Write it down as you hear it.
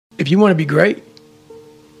if you want to be great,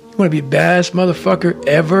 you want to be the baddest motherfucker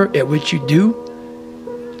ever at what you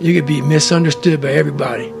do, you could be misunderstood by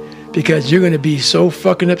everybody because you're going to be so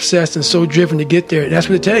fucking obsessed and so driven to get there. That's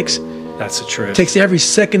what it takes. That's the truth. It takes every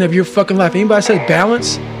second of your fucking life. Anybody says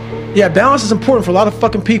balance? Yeah, balance is important for a lot of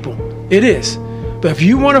fucking people. It is. But if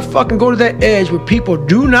you want to fucking go to that edge where people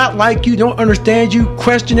do not like you, don't understand you,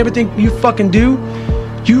 question everything you fucking do,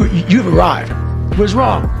 you've arrived. What's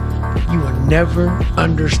wrong? You will never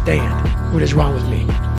understand what is wrong with me.